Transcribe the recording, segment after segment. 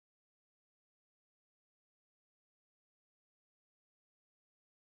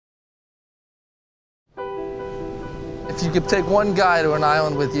If you could take one guy to an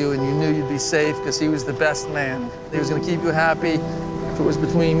island with you and you knew you'd be safe because he was the best man, he was going to keep you happy, if it was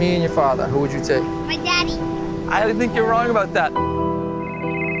between me and your father, who would you take? My daddy. I think you're wrong about that.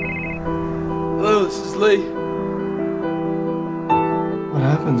 Hello, this is Lee. What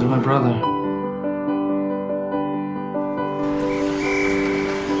happened to my brother?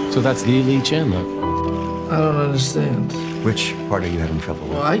 So that's Lee Chandler. I don't understand. Which part are you having trouble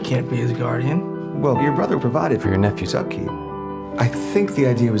with? Well, I can't be his guardian. Well, your brother provided for your nephew's upkeep. I think the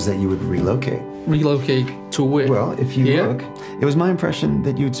idea was that you would relocate. Relocate to where? Well, if you Here? look, it was my impression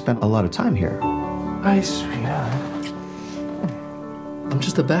that you'd spent a lot of time here. Sweetheart. I'm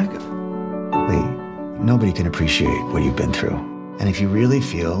just a backup. Lee, nobody can appreciate what you've been through. And if you really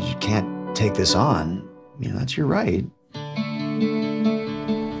feel you can't take this on, that's your right.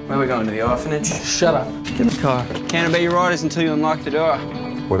 Where are we going, to the orphanage? Shut up. Get in the car. Can't obey your orders until you unlock the door.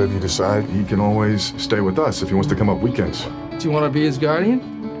 Whatever you decide, he can always stay with us if he wants to come up weekends. Do you want to be his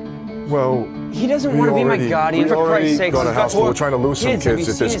guardian? Well, He doesn't want to be my guardian, for Christ's sake. got a house full. We're trying to lose some kids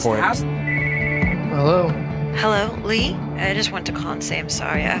at this point. Hello. Hello, Lee? I just want to call and say I'm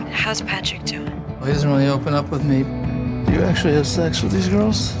sorry. How's Patrick doing? Well, he doesn't really open up with me. Do you actually have sex with these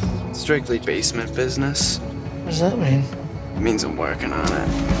girls? Strictly basement business. What does that mean? It means I'm working on it.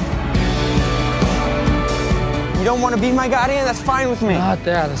 You don't want to be my guardian? That's fine with me. Not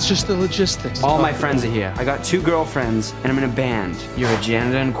that. It's just the logistics. All my friends are here. I got 2 girlfriends, and I'm in a band. You're a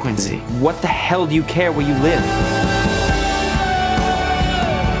janitor in Quincy. What the hell do you care where you live?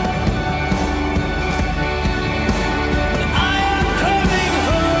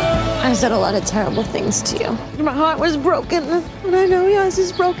 I said a lot of terrible things to you. My heart was broken, and I know yours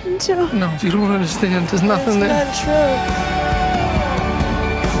is broken too. No, you don't understand. There's nothing there. It's not true.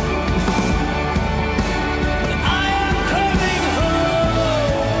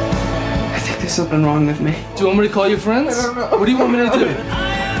 I think there's something wrong with me. Do you want me to call your friends? I don't know. What do you want me to do?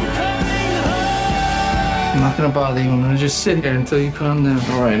 I'm not gonna bother you. I'm gonna just sit here until you calm down.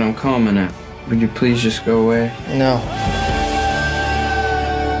 All right, I'm calming it. Would you please just go away? No.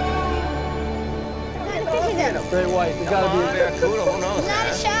 Great white. You gotta be a barracuda. Who knows? It's not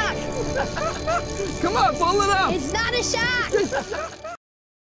a shark. Come on, pull it up. It's not a shark.